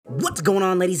What's going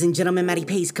on, ladies and gentlemen? Matty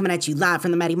Pace coming at you live from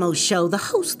the Matty Mo Show, the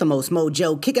host, the most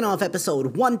mojo, kicking off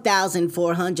episode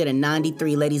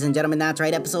 1493, ladies and gentlemen. That's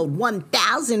right, episode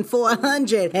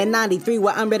 1493,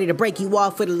 where I'm ready to break you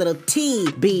off with a little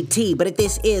TBT. But if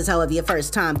this is, however, your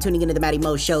first time tuning into the Matty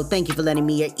Mo Show, thank you for lending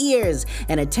me your ears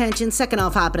and attention. Second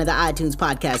off, hop into the iTunes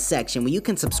podcast section where you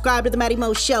can subscribe to the Matty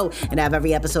Mo Show and have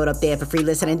every episode up there for free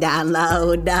listen and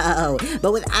download. No.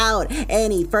 But without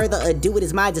any further ado, it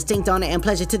is my distinct honor and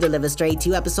pleasure to deliver straight to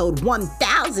you episode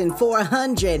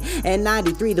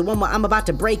 1493, the one where I'm about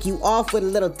to break you off with a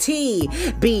little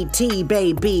TBT,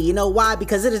 baby. You know why?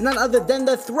 Because it is none other than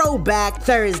the Throwback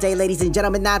Thursday, ladies and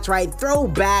gentlemen. That's right,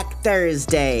 Throwback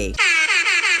Thursday.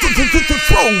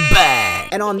 Throwback.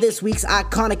 And on this week's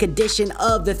iconic edition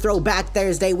of the Throwback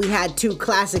Thursday, we had two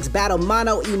classics battle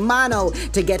mano y mano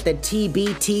to get the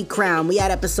TBT crown. We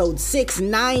had episode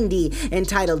 690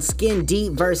 entitled Skin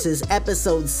Deep versus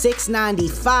episode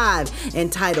 695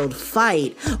 entitled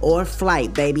Fight or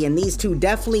Flight, baby. And these two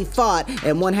definitely fought,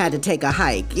 and one had to take a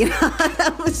hike. You know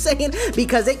what I'm saying?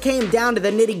 Because it came down to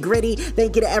the nitty gritty.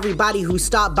 Thank you to everybody who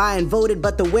stopped by and voted,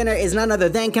 but the winner is none other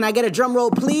than, can I get a drum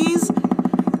roll, please?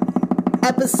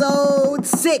 Episode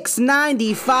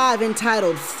 695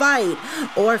 entitled Fight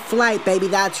or Flight, baby.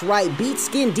 That's right. Beat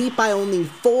Skin Deep by only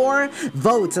 4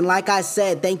 votes. And like I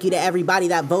said, thank you to everybody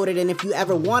that voted. And if you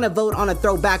ever want to vote on a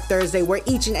Throwback Thursday, where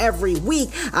each and every week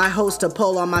I host a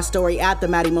poll on my story at the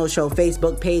Matty Mo Show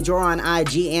Facebook page or on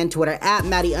IG and Twitter at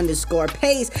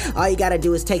Matty_Pace, all you got to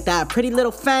do is take that pretty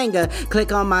little finger,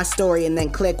 click on my story, and then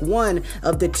click one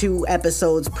of the 2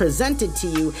 episodes presented to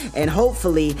you. And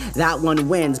hopefully that one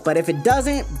wins. But if it doesn't,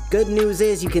 good news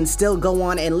is you can still go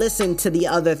on and listen to the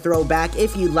other throwback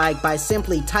if you like by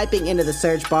simply typing into the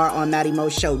search bar on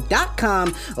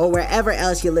mattymoshow.com or wherever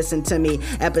else you listen to me,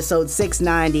 episode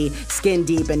 690, Skin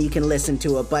Deep, and you can listen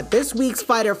to it. But this week's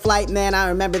Fight or Flight, man, I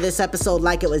remember this episode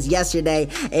like it was yesterday,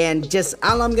 and just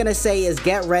all I'm gonna say is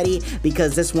get ready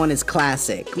because this one is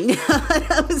classic.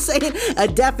 I was saying a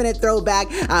definite throwback.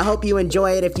 I hope you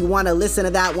enjoy it. If you want to listen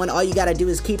to that one, all you gotta do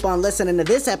is keep on listening to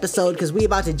this episode because we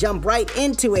about to jump right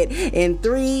into it in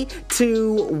 3,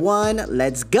 2, 1,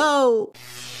 let's go.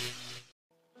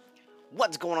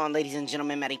 What's going on, ladies and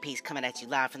gentlemen? Matty Pace coming at you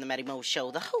live from the Matty Mo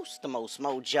Show, the host, the most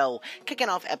mojo, kicking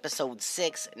off episode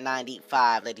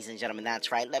 695, ladies and gentlemen. That's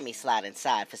right, let me slide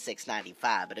inside for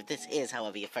 695. But if this is,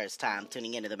 however, your first time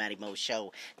tuning into the Matty Mo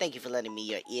Show, thank you for lending me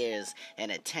your ears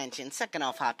and attention. Second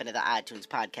off, hop into the iTunes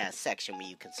podcast section where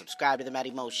you can subscribe to the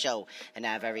Matty Mo Show and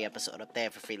have every episode up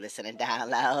there for free listen and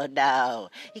download. No.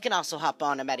 You can also hop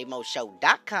on to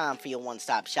mattymoshow.com for your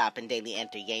one-stop shop and daily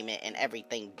entertainment and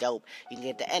everything dope. You can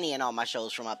get to any and all my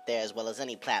shows from up there, as well as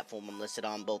any platform I'm listed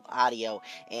on, both audio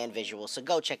and visual. So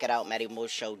go check it out,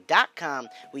 mattymoshow.com,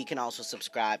 where you can also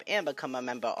subscribe and become a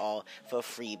member all for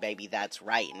free, baby. That's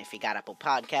right. And if you got Apple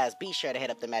Podcasts, be sure to hit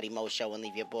up the Matty Mo Show and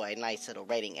leave your boy a nice little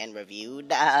rating and review.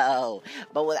 No.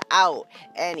 But without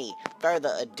any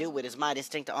further ado, it is my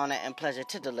distinct honor and pleasure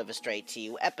to deliver straight to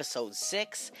you episode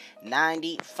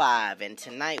 695. And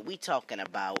tonight we talking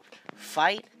about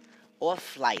Fight or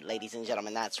Flight, ladies and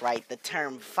gentlemen. That's right, the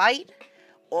term fight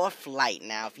or flight.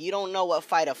 Now, if you don't know what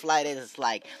fight or flight is, it's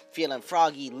like feeling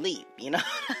froggy leap, you know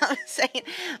what I'm saying?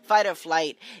 Fight or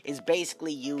flight is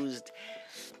basically used,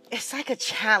 it's like a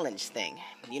challenge thing,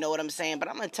 you know what I'm saying? But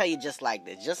I'm gonna tell you just like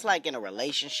this, just like in a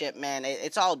relationship, man,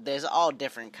 there's all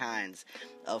different kinds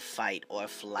of fight or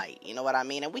flight, you know what I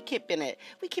mean? And we keeping it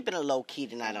low key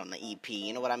tonight on the EP,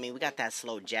 you know what I mean? We got that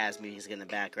slow jazz music in the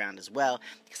background as well,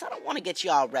 because I don't want to get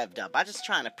you all revved up. I'm just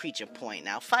trying to preach a point.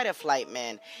 Now, fight or flight,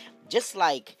 man, just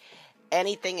like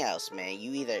anything else, man,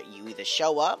 you either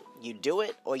show up, you do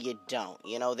it, or you don't.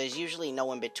 You know, there's usually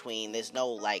no in between. There's no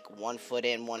like 1 foot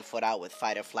in, 1 foot out with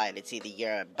fight or flight. It's either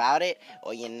you're about it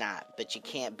or you're not. But you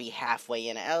can't be halfway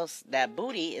in, else that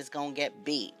booty is gonna get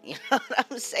beat. You know what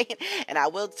I'm saying? And I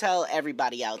will tell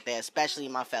everybody out there, especially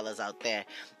my fellas out there,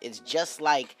 it's just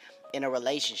like in a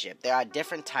relationship. There are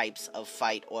different types of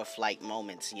fight or flight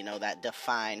moments, you know, that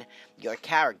define your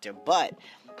character. But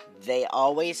they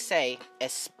always say,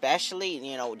 especially,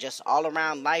 you know, just all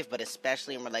around life, but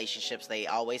especially in relationships, they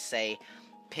always say,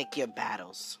 pick your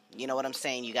battles. You know what I'm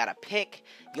saying? You gotta pick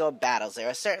your battles. There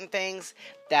are certain things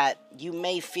that you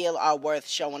may feel are worth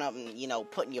showing up and, you know,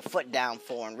 putting your foot down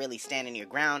for and really standing your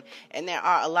ground. And there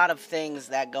are a lot of things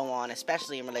that go on,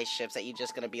 especially in relationships, that you're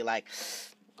just gonna be like,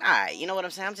 alright, you know what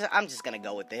I'm saying? I'm just gonna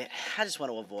go with it. I just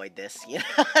want to avoid this. You know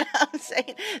what I'm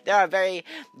saying? There are very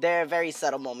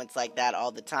subtle moments like that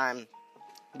all the time.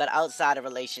 But outside of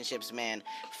relationships, man,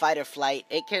 fight or flight,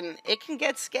 it can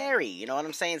get scary. You know what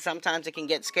I'm saying? Sometimes it can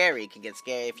get scary. It can get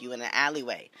scary if you in an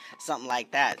alleyway, something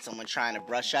like that. Someone trying to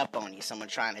brush up on you, someone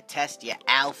trying to test your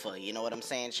alpha. You know what I'm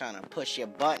saying? Trying to push your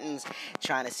buttons,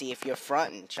 trying to see if you're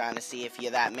fronting, trying to see if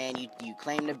you're that man you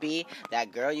claim to be,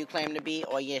 that girl you claim to be,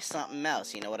 or you're something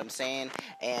else. You know what I'm saying?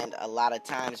 And a lot of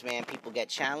times, man, people get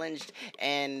challenged,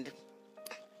 and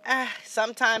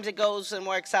sometimes it goes and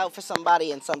works out for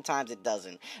somebody, and sometimes it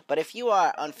doesn't. But if you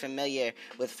are unfamiliar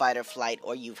with fight or flight,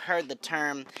 or you've heard the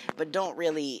term but don't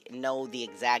really know the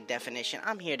exact definition,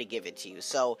 I'm here to give it to you.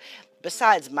 So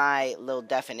besides my little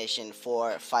definition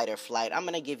for fight or flight, I'm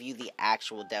going to give you the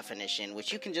actual definition,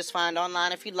 which you can just find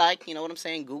online if you like. You know what I'm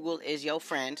saying? Google is your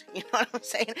friend. You know what I'm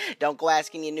saying? Don't go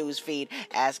asking your news feed.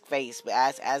 Ask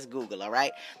Google, all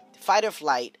right? Fight or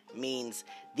flight means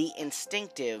the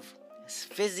instinctive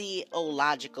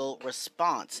physiological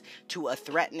response to a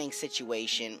threatening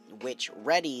situation which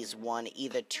readies one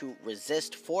either to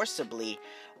resist forcibly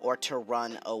or to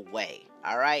run away.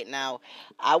 Alright, now,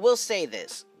 I will say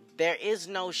this. There is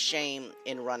no shame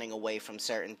in running away from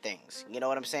certain things. You know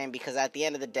what I'm saying? Because at the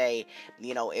end of the day,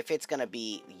 you know, if it's going to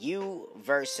be you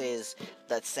versus,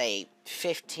 let's say,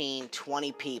 15,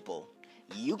 20 people,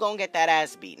 you gonna get that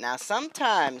ass beat. Now,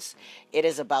 sometimes it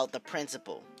is about the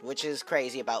principle, which is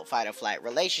crazy about fight or flight.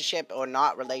 Relationship or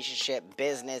not relationship,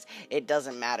 business, it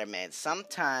doesn't matter, man.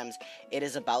 Sometimes it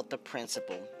is about the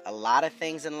principle. A lot of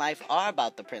things in life are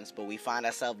about the principle. We find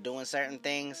ourselves doing certain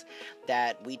things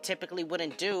that we typically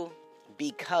wouldn't do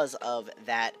because of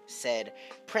that said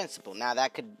principle. Now,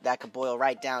 that could boil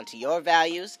right down to your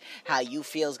values, how you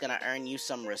feel is going to earn you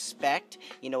some respect.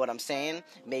 You know what I'm saying?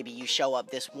 Maybe you show up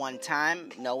this one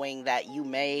time knowing that you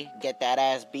may get that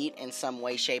ass beat in some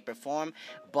way, shape, or form,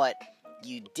 but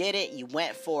you did it, you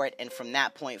went for it, and from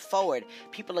that point forward,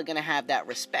 people are going to have that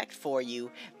respect for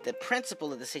you. The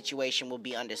principle of the situation will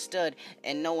be understood,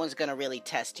 and no one's going to really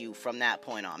test you from that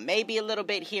point on. Maybe a little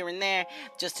bit here and there,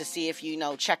 just to see if,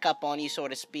 check up on you, so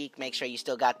to speak, make sure you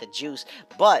still got the juice,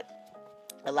 but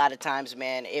a lot of times,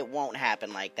 man, it won't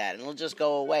happen like that, and it'll just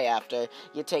go away after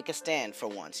you take a stand for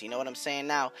once. You know what I'm saying?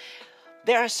 Now,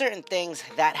 there are certain things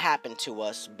that happen to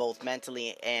us, both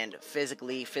mentally and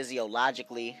physically,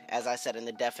 physiologically, as I said in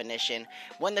the definition,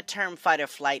 when the term fight or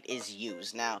flight is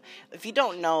used. Now, if you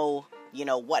don't know,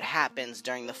 what happens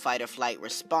during the fight or flight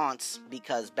response,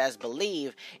 because best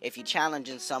believe, if you're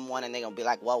challenging someone and they're going to be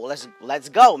like, well, let's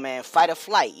go, man, fight or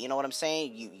flight, you know what I'm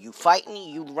saying? You fighting,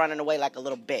 you running away like a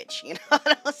little bitch, you know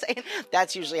what I'm saying?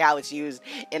 That's usually how it's used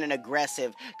in an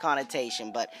aggressive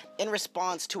connotation, but in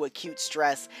response to acute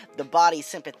stress, the body's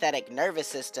sympathetic nervous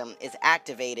system is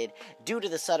activated due to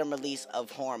the sudden release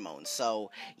of hormones. So,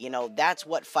 that's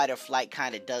what fight or flight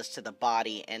kind of does to the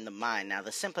body and the mind. Now,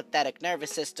 the sympathetic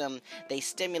nervous system, they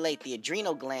stimulate the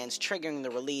adrenal glands, triggering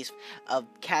the release of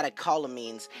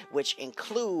catecholamines, which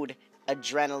include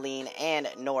adrenaline and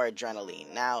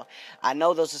noradrenaline. Now, I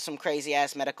know those are some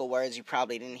crazy-ass medical words you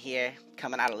probably didn't hear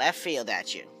coming out of left field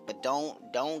at you, but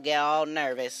don't get all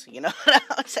nervous, you know what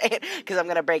I'm saying? Because I'm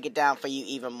going to break it down for you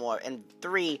even more in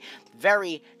 3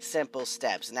 very simple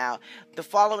steps. Now, the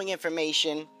following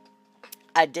information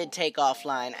I did take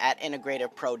offline at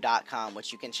integratorpro.com,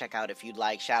 which you can check out if you'd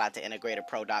like. Shout out to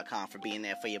integratorpro.com for being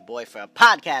there for your boy for a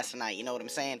podcast tonight, you know what I'm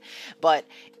saying? But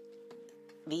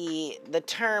the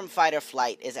term fight or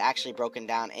flight is actually broken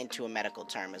down into a medical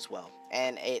term as well.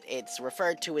 And it's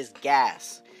referred to as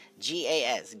GAS.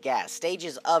 G-A-S, gas.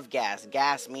 Stages of gas.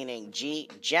 Gas meaning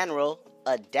general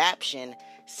adaptation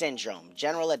syndrome.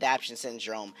 General adaptation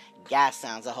syndrome. Gas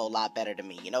sounds a whole lot better to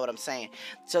me. You know what I'm saying?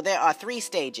 So there are 3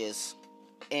 stages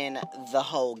in the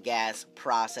whole gas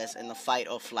process, in the fight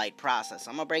or flight process.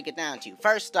 I'm going to break it down to you.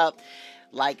 First up,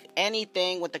 like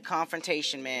anything with the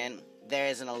confrontation, man, there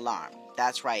is an alarm.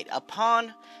 That's right.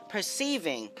 Upon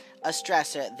perceiving a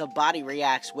stressor, the body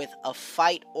reacts with a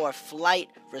fight or flight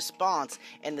response,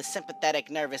 and the sympathetic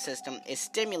nervous system is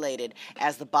stimulated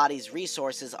as the body's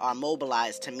resources are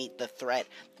mobilized to meet the threat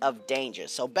of danger.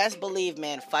 So best believe,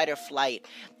 man, fight or flight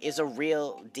is a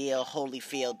real deal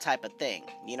Holyfield type of thing.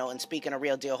 And speaking of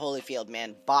real deal Holyfield,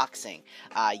 man, boxing,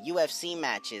 UFC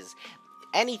matches,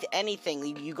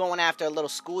 anything, you going after a little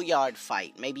schoolyard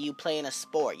fight, maybe you playing a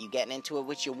sport, you getting into it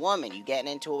with your woman, you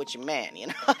getting into it with your man, you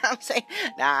know what I'm saying?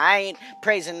 Now, I ain't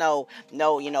praising no,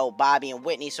 Bobby and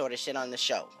Whitney sort of shit on the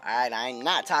show, alright? I'm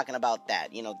not talking about that,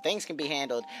 things can be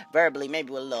handled verbally,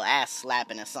 maybe with a little ass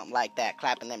slapping or something like that,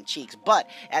 clapping them cheeks, but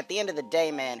at the end of the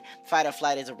day, man, fight or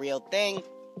flight is a real thing.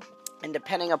 And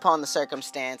depending upon the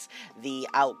circumstance, the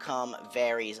outcome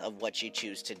varies of what you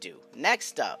choose to do.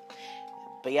 Next up,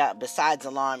 But yeah, besides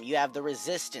alarm, you have the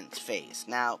resistance phase.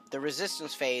 Now, the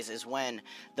resistance phase is when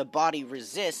the body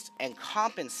resists and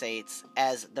compensates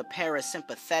as the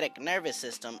parasympathetic nervous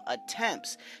system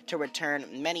attempts to return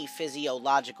many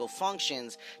physiological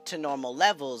functions to normal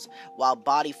levels, while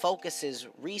body focuses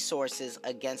resources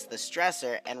against the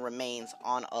stressor and remains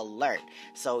on alert.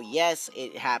 So yes,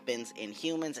 it happens in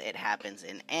humans, it happens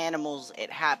in animals, it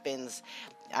happens,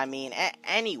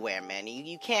 anywhere, man.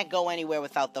 You can't go anywhere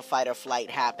without the fight or flight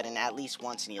happening at least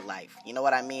once in your life. You know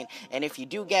what I mean? And if you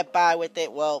do get by with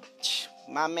it, well,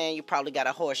 my man, you probably got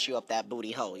a horseshoe up that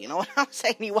booty hole. You know what I'm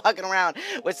saying? You walking around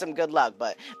with some good luck.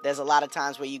 But there's a lot of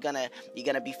times where you're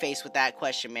gonna be faced with that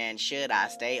question, man. Should I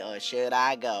stay or should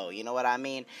I go? You know what I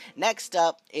mean? Next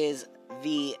up is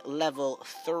the level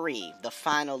 3, the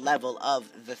final level of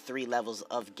the 3 levels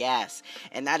of gas,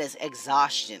 and that is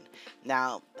exhaustion.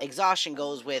 Now, exhaustion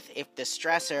goes with if the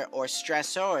stressor or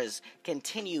stressors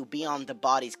continue beyond the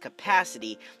body's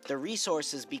capacity, the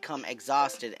resources become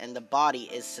exhausted and the body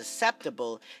is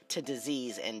susceptible to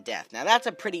disease and death. Now, that's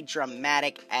a pretty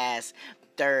dramatic ass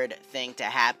third thing to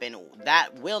happen.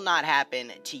 That will not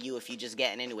happen to you if you're just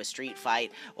getting into a street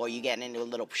fight or you getting into a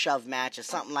little shove match or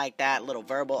something like that, little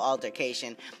verbal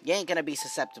altercation. You ain't gonna be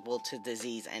susceptible to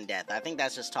disease and death. I think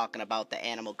that's just talking about the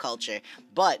animal culture,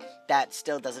 but that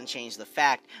still doesn't change the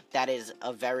fact that is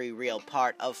a very real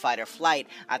part of fight or flight.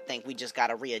 I think we just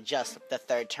gotta readjust the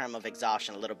third term of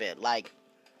exhaustion a little bit. Like,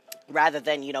 rather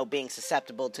than, being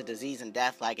susceptible to disease and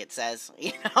death, like it says,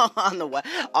 on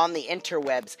the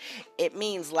interwebs, it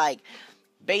means like,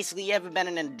 basically, you ever been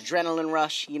in an adrenaline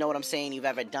rush? You know what I'm saying? You've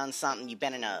ever done something, you've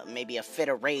been in maybe a fit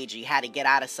of rage, you had to get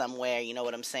out of somewhere, you know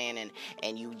what I'm saying?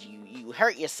 And you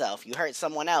hurt yourself, you hurt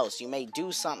someone else, you may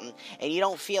do something, and you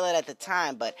don't feel it at the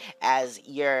time, but as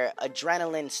your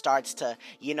adrenaline starts to,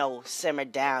 simmer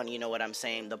down, you know what I'm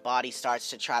saying? The body starts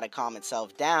to try to calm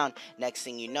itself down. Next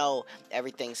thing you know,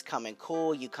 everything's coming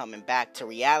cool, you coming back to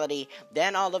reality.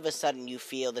 Then all of a sudden you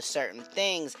feel the certain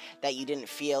things that you didn't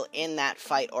feel in that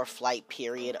fight or flight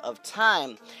period of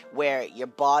time, where your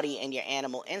body and your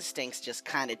animal instincts just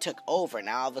kind of took over.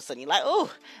 Now all of a sudden you're like,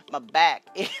 oh, my back,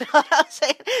 you know what I'm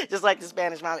saying? Just like the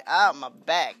Spanish mom, oh, my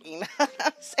back, you know what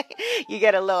I'm saying? You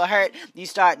get a little hurt, you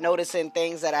start noticing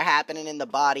things that are happening in the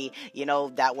body,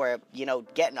 that were,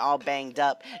 getting all banged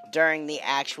up during the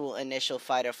actual initial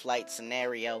fight or flight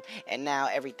scenario, and now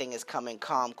everything is coming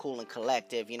calm, cool, and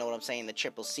collective, you know what I'm saying? The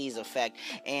triple C's effect,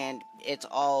 and it's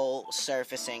all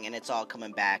surfacing and it's all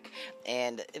coming back.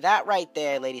 And that right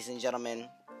there, ladies and gentlemen,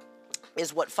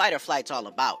 is what fight or flight's all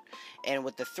about. And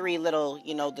with the three little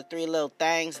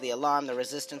things, the alarm, the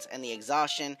resistance, and the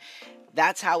exhaustion,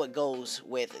 that's how it goes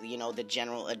with, the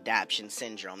general adaptation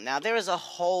syndrome. Now, there is a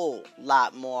whole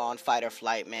lot more on fight or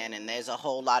flight, man, and there's a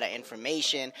whole lot of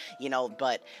information,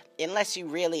 but unless you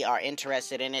really are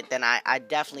interested in it, then I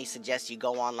definitely suggest you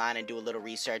go online and do a little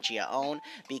research of your own,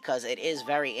 because it is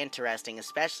very interesting,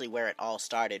 especially where it all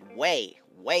started way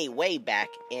back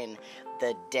in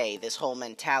the day. This whole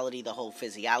mentality, the whole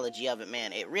physiology of it,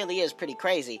 man, it really is pretty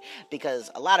crazy, because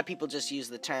a lot of people just use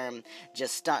the term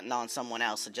just stunting on someone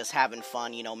else or just having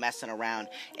fun, messing around.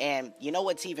 And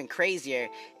what's even crazier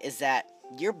is that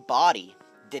your body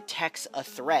detects a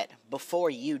threat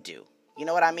before you do. You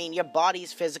know what I mean? Your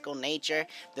body's physical nature,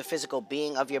 the physical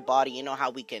being of your body,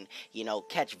 how we can,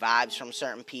 catch vibes from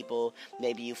certain people.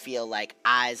 Maybe you feel like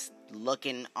eyes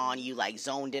looking on you, like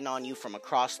zoned in on you from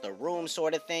across the room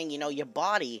sort of thing. Your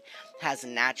body has a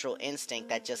natural instinct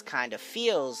that just kind of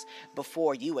feels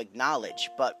before you acknowledge.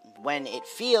 But when it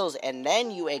feels and then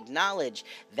you acknowledge,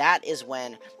 that is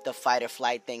when the fight or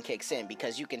flight thing kicks in,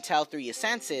 because you can tell through your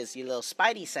senses, your little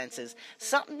spidey senses,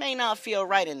 something may not feel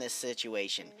right in this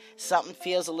situation. Something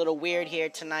feels a little weird here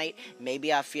tonight.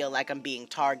 Maybe I feel like I'm being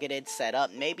targeted, set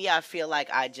up. Maybe I feel like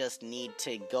I just need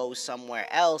to go somewhere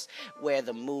else where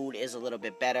the mood is a little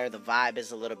bit better, the vibe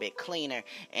is a little bit cleaner,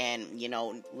 and,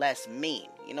 less mean.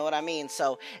 You know what I mean?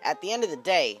 So, at the end of the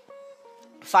day,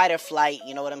 fight or flight,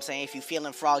 you know what I'm saying? If you're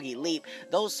feeling froggy, leap.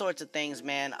 Those sorts of things,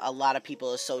 man, a lot of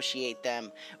people associate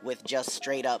them with just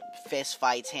straight up fist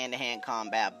fights, hand-to-hand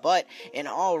combat. But in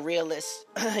all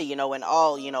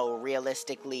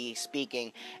realistically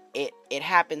speaking, it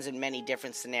happens in many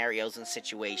different scenarios and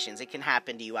situations. It can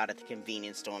happen to you out at the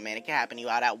convenience store, man. It can happen to you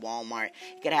out at Walmart.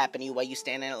 It can happen to you while you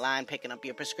stand in line picking up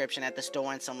your prescription at the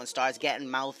store and someone starts getting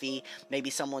mouthy. Maybe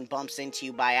someone bumps into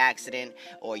you by accident,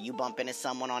 or you bump into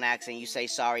someone on accident. You say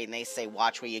sorry and they say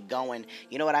watch where you're going.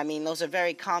 You know what I mean? Those are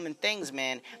very common things,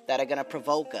 man, that are going to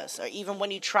provoke us. Or even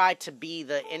when you try to be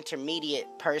the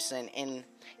intermediate person in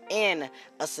in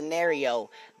a scenario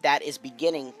that is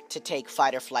beginning to take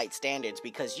fight or flight standards,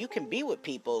 because you can be with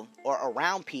people or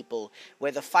around people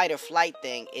where the fight or flight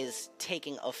thing is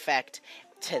taking effect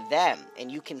to them,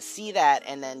 and you can see that,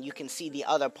 and then you can see the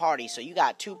other party. So you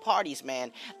got two parties,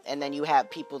 man, and then you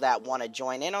have people that want to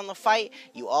join in on the fight.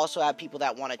 You also have people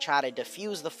that want to try to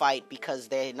diffuse the fight because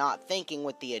they're not thinking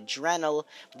with the adrenal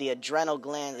glands, the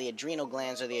adrenal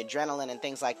glands, or the adrenaline and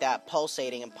things like that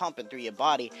pulsating and pumping through your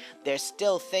body. They're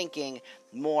still thinking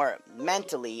more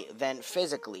mentally than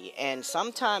physically. And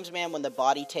sometimes, man, when the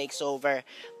body takes over,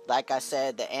 like I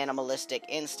said, the animalistic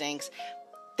instincts,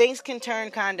 things can turn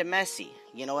kind of messy,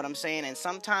 you know what I'm saying? And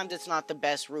sometimes it's not the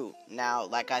best route. Now,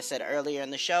 like I said earlier in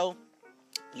the show,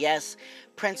 yes,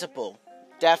 principle,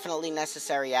 definitely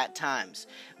necessary at times.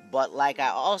 But like I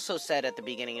also said at the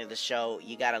beginning of the show,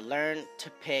 you got to learn to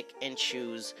pick and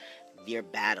choose your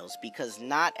battles, because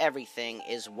not everything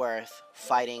is worth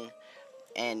fighting.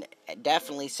 And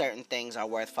definitely certain things are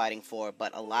worth fighting for,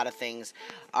 but a lot of things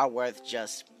are worth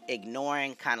just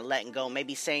ignoring, kind of letting go,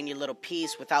 maybe saying your little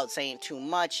piece without saying too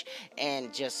much,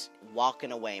 and just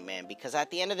walking away, man. Because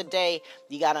at the end of the day,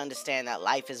 you got to understand that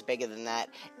life is bigger than that.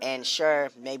 And sure,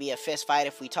 maybe a fist fight,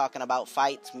 if we talking about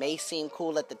fights, may seem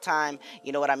cool at the time,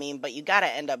 you know what I mean? But you got to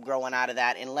end up growing out of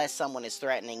that, unless someone is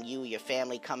threatening you, your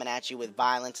family, coming at you with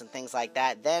violence and things like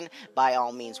that. Then, by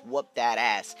all means, whoop that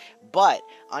ass. But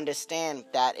understand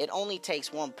that it only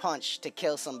takes one punch to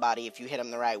kill somebody if you hit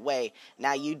them the right way.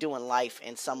 Now you doing life,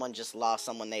 and someone just lost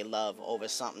someone they love over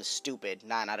something stupid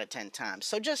 9 out of 10 times.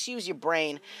 So just use your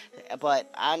brain. But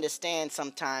I understand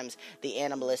sometimes the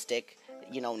animalistic,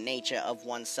 nature of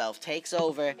oneself takes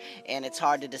over, and it's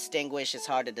hard to distinguish, it's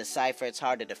hard to decipher, it's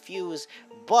hard to diffuse.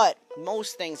 But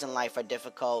most things in life are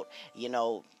difficult,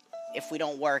 if we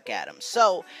don't work at them.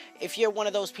 So if you're one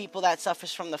of those people that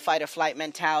suffers from the fight or flight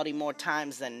mentality more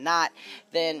times than not,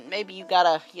 then maybe you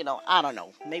gotta, I don't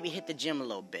know, maybe hit the gym a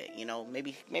little bit,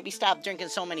 maybe stop drinking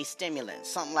so many stimulants,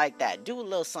 something like that. Do a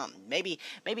little something. Maybe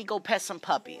go pet some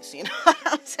puppies, you know what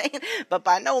I'm saying? But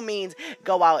by no means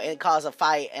go out and cause a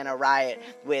fight and a riot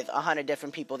with 100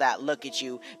 different people that look at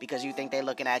you because you think they're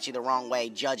looking at you the wrong way,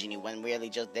 judging you, when really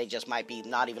they just might be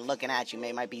not even looking at you.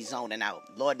 They might be zoning out.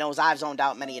 Lord knows I've zoned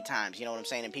out many a time. You know what I'm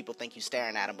saying? And people think you're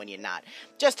staring at them when you're not.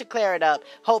 Just to clear it up,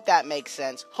 hope that makes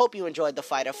sense. Hope you enjoyed the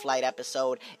fight or flight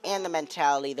episode and the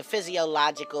mentality, the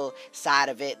physiological side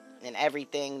of it, and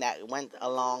everything that went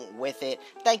along with it.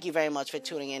 Thank you very much for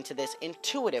tuning into this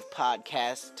intuitive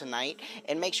podcast tonight.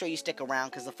 And make sure you stick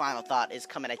around, because the final thought is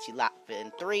coming at you live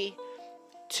in 3,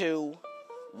 2,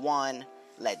 1.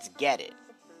 Let's get it.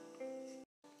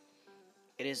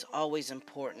 It is always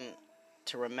important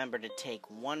to remember to take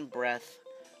one breath,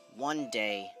 one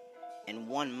day, and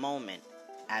one moment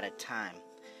at a time,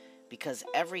 because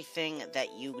everything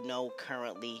that you know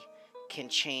currently can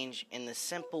change in the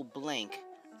simple blink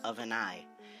of an eye.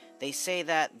 They say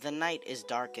that the night is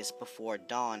darkest before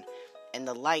dawn, and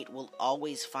the light will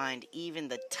always find even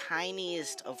the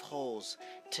tiniest of holes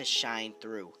to shine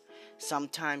through.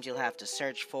 Sometimes you'll have to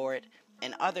search for it,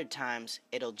 and other times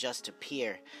it'll just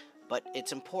appear. But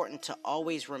it's important to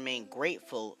always remain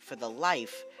grateful for the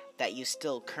life that you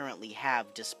still currently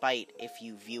have, despite if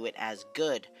you view it as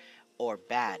good or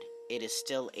bad. It is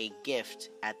still a gift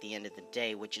at the end of the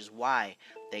day, which is why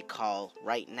they call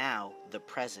right now the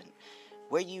present.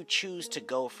 Where you choose to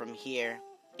go from here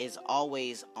is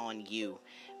always on you,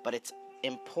 but it's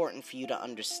important for you to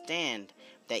understand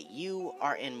that you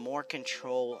are in more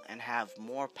control and have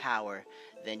more power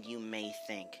than you may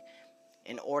think.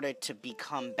 In order to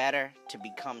become better, to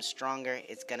become stronger,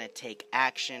 it's going to take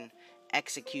action,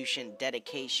 execution,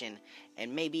 dedication,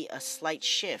 and maybe a slight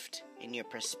shift in your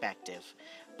perspective.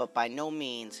 But by no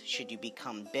means should you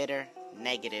become bitter,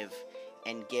 negative,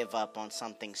 and give up on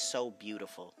something so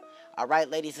beautiful. Alright,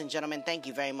 ladies and gentlemen, thank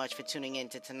you very much for tuning in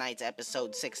to tonight's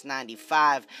episode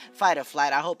 695, Fight or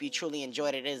Flight. I hope you truly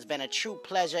enjoyed it. It has been a true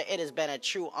pleasure. It has been a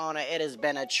true honor. It has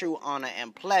been a true honor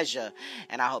and pleasure.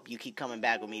 And I hope you keep coming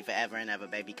back with me forever and ever,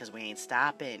 baby, because we ain't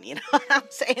stopping. You know what I'm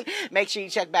saying? Make sure you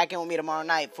check back in with me tomorrow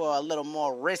night for a little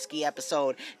more risky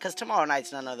episode, because tomorrow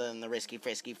night's none other than the Risky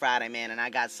Frisky Friday, man, and I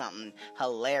got something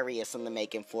hilarious in the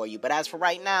making for you. But as for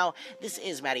right now, this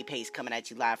is Matty Pace coming at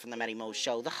you live from the Matty Mo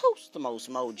Show, the host, the most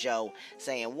mojo,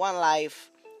 saying one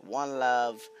life, one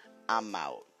love, I'm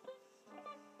out.